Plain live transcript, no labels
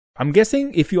I'm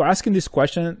guessing if you're asking this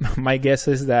question, my guess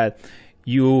is that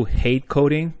you hate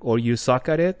coding or you suck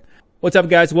at it. What's up,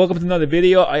 guys? Welcome to another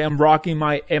video. I am rocking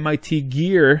my MIT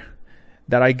gear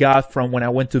that I got from when I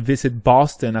went to visit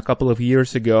Boston a couple of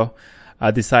years ago. I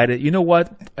decided, you know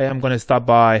what? I am going to stop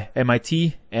by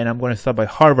MIT and I'm going to stop by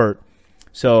Harvard.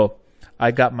 So I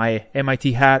got my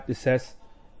MIT hat. It says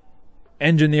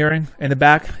engineering in the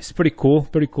back. It's pretty cool,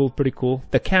 pretty cool.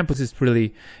 The campus is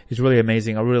really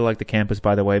amazing. I really like the campus,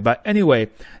 by the way. But anyway,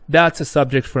 that's a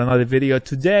subject for another video.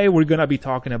 Today we're going to be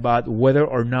talking about whether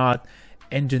or not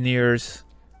engineers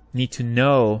need to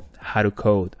know how to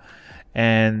code.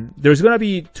 And there's going to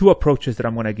be two approaches that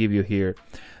I'm going to give you here.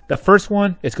 The first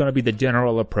one is going to be the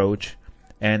general approach,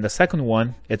 and the second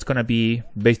one, it's going to be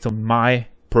based on my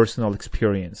personal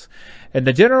experience. And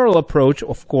the general approach,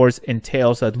 of course,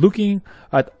 entails at looking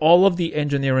at all of the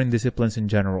engineering disciplines in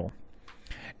general.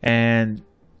 And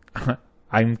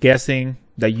I'm guessing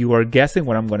that you are guessing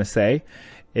what I'm going to say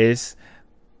is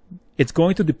it's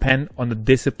going to depend on the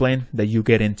discipline that you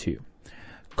get into.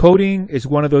 Coding is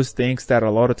one of those things that a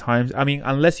lot of times, I mean,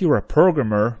 unless you're a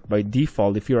programmer by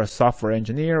default, if you're a software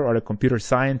engineer or a computer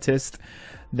scientist,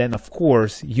 then of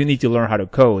course you need to learn how to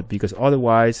code, because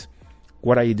otherwise,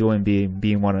 what are you doing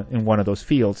being in one of those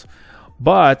fields?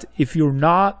 But if you're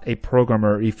not a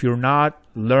programmer, if you're not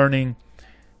learning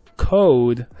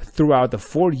code throughout the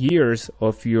 4 years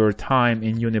of your time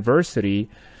in university,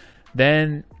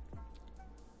 then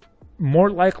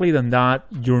more likely than not,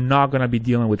 you're not going to be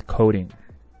dealing with coding.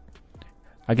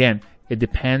 Again, it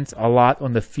depends a lot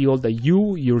on the field that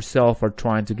you yourself are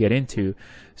trying to get into.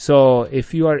 So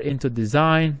if you are into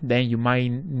design, then you might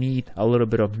need a little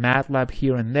bit of MATLAB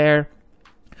here and there.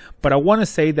 But I want to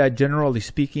say that generally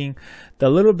speaking,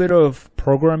 the little bit of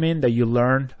programming that you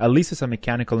learn, at least as a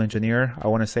mechanical engineer, I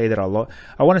want to say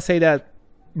that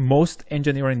most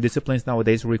engineering disciplines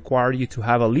nowadays require you to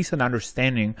have at least an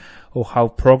understanding of how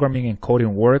programming and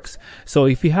coding works. So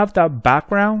if you have that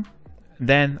background,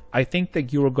 then I think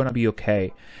that you're going to be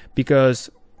okay.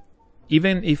 Because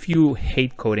even if you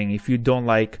hate coding, if you don't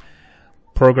like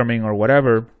programming or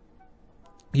whatever,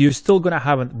 you're still going to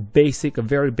have a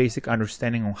very basic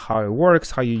understanding on how it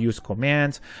works, how you use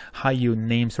commands, how you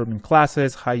name certain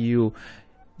classes, how you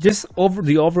just over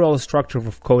the overall structure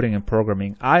of coding and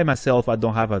programming. I myself, I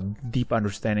don't have a deep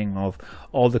understanding of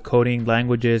all the coding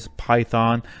languages,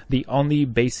 Python. The only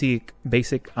basic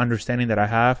understanding that I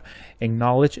have and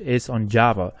knowledge is on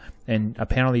Java. And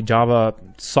apparently Java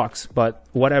sucks, but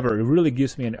whatever. It really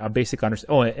gives me a basic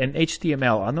understanding. Oh, and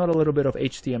HTML. I know a little bit of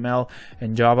HTML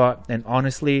and Java. And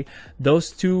honestly,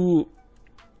 those two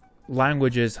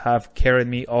languages have carried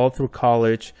me all through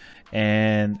college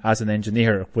and as an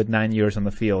engineer with 9 years on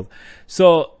the field.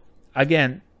 So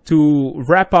again, to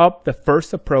wrap up the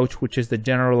first approach, which is the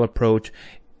general approach,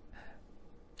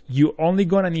 you're only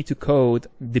going to need to code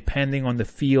depending on the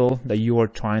field that you are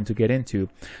trying to get into.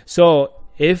 So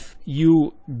if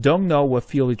you don't know what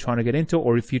field you're trying to get into,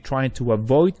 or if you're trying to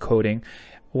avoid coding,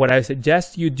 what I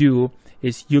suggest you do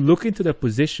is you look into the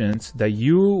positions that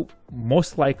you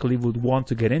most likely would want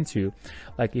to get into.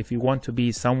 Like if you want to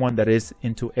be someone that is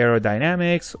into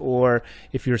aerodynamics, or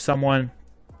if you're someone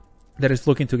that is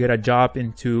looking to get a job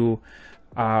into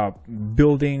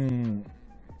building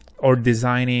or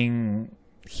designing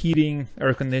heating,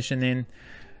 air conditioning,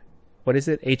 what is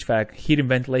it? HVAC, heating,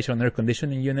 ventilation, and air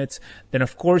conditioning units, then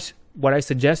of course, what I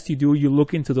suggest you do, you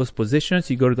look into those positions,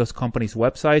 you go to those companies'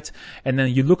 websites, and then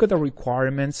you look at the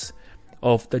requirements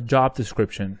of the job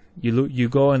description. You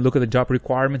go and look at the job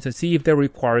requirements and see if they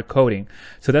require coding.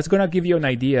 So that's going to give you an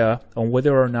idea on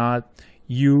whether or not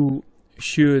you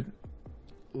should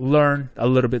learn a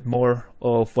little bit more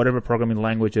of whatever programming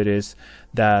language it is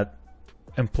that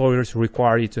employers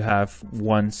require you to have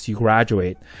once you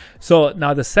graduate. So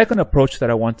now the second approach that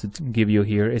I want to give you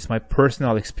here is my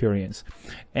personal experience.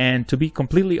 And to be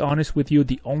completely honest with you,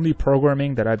 the only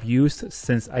programming that I've used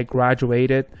since I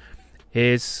graduated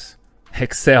is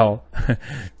Excel.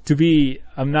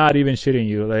 I'm not even shitting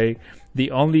you. Like,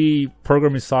 the only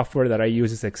programming software that I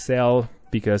use is Excel,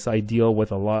 because I deal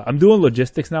with a lot. I'm doing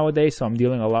logistics nowadays, so I'm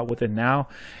dealing a lot with it now,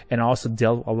 and I also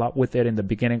dealt a lot with it in the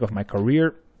beginning of my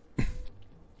career.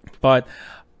 But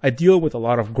I deal with a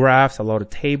lot of graphs, a lot of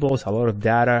tables, a lot of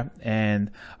data, and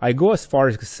I go as far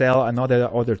as Excel. I know there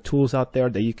are other tools out there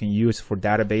that you can use for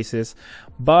databases,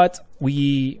 but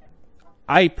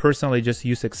I personally just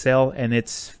use Excel, and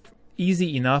it's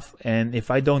easy enough. And if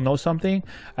I don't know something,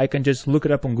 I can just look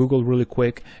it up on Google really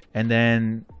quick and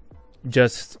then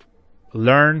just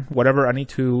learn whatever I need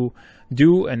to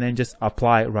do and then just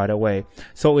apply it right away.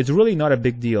 So it's really not a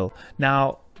big deal.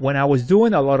 Now, when I was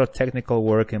doing a lot of technical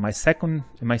work in my second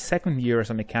year as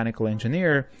a mechanical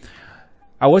engineer,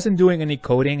 I wasn't doing any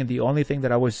coding, and the only thing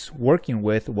that I was working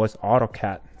with was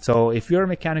AutoCAD. So if you're a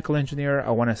mechanical engineer,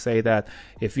 I want to say that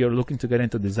if you're looking to get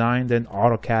into design, then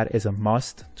AutoCAD is a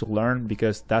must to learn,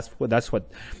 because that's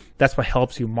what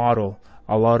helps you model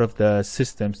a lot of the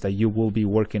systems that you will be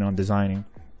working on designing.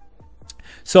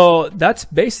 So that's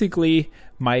basically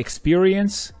my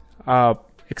experience.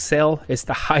 Excel is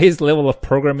the highest level of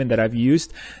programming that I've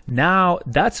used. Now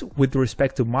that's with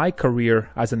respect to my career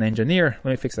as an engineer.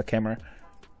 Let me fix the camera.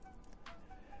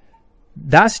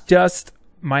 That's just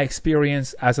my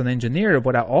experience as an engineer.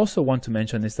 What I also want to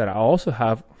mention is that I also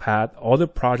have had other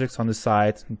projects on the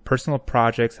side, personal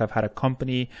projects. I've had a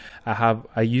company.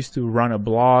 I used to run a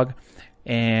blog.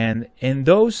 And in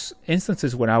those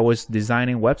instances when I was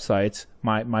designing websites,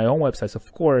 my own websites,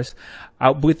 of course,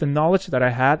 with the knowledge that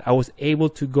I had, I was able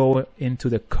to go into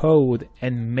the code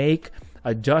and make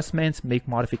adjustments, make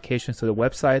modifications to the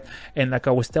website. And like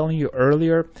I was telling you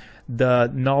earlier, the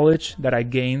knowledge that I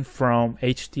gained from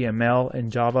HTML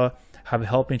and Java have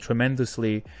helped me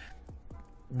tremendously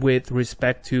with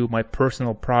respect to my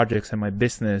personal projects and my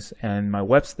business and my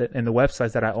website and the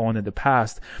websites that I owned in the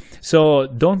past. So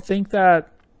don't think that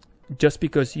just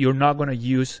because you're not going to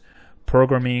use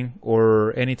programming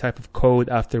or any type of code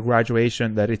after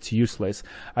graduation that it's useless.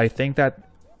 I think that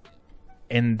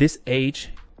in this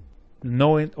age,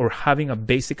 knowing or having a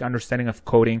basic understanding of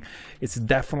coding, it's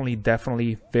definitely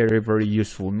very, very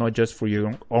useful, not just for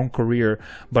your own career,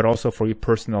 but also for your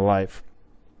personal life.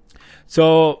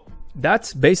 So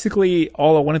that's basically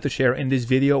all I wanted to share in this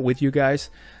video with you guys.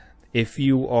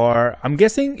 I'm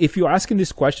guessing if you're asking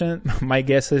this question, my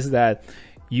guess is that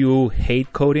you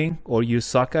hate coding or you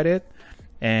suck at it.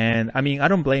 And I mean, I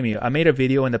don't blame you. I made a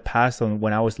video in the past on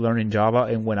when I was learning Java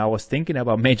and when I was thinking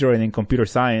about majoring in computer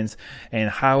science and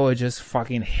how I just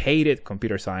fucking hated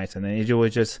computer science. And it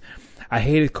was just, I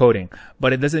hated coding,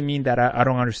 but it doesn't mean that I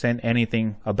don't understand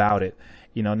anything about it.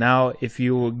 You know, now if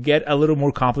you get a little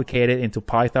more complicated into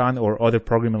Python or other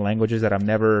programming languages that I've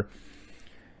never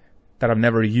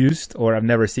used or I've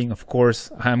never seen, of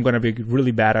course, I'm going to be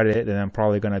really bad at it and I'm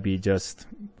probably going to be just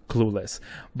clueless.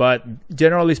 But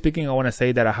generally speaking, I want to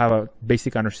say that I have a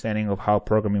basic understanding of how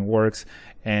programming works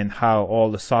and how all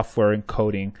the software and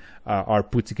coding are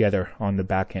put together on the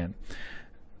back end.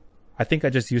 I think I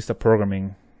just used the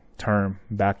programming term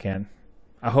back end.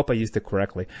 I hope I used it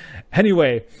correctly.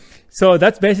 Anyway, so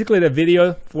that's basically the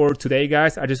video for today,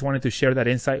 guys. I just wanted to share that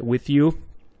insight with you.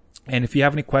 And if you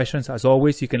have any questions, as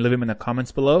always, you can leave them in the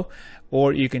comments below,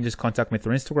 or you can just contact me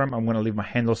through Instagram. I'm going to leave my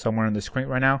handle somewhere on the screen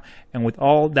right now. And with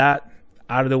all that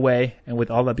out of the way, and with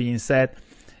all that being said,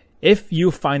 if you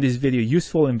find this video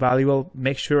useful and valuable,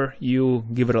 make sure you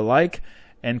give it a like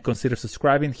and consider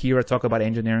subscribing. Here I talk about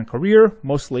engineering career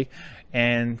mostly,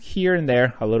 and here and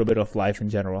there a little bit of life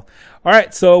in general. All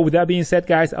right, so with that being said,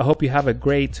 guys, I hope you have a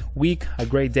great week, a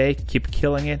great day. Keep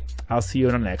killing it. I'll see you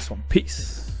in the next one.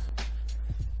 Peace.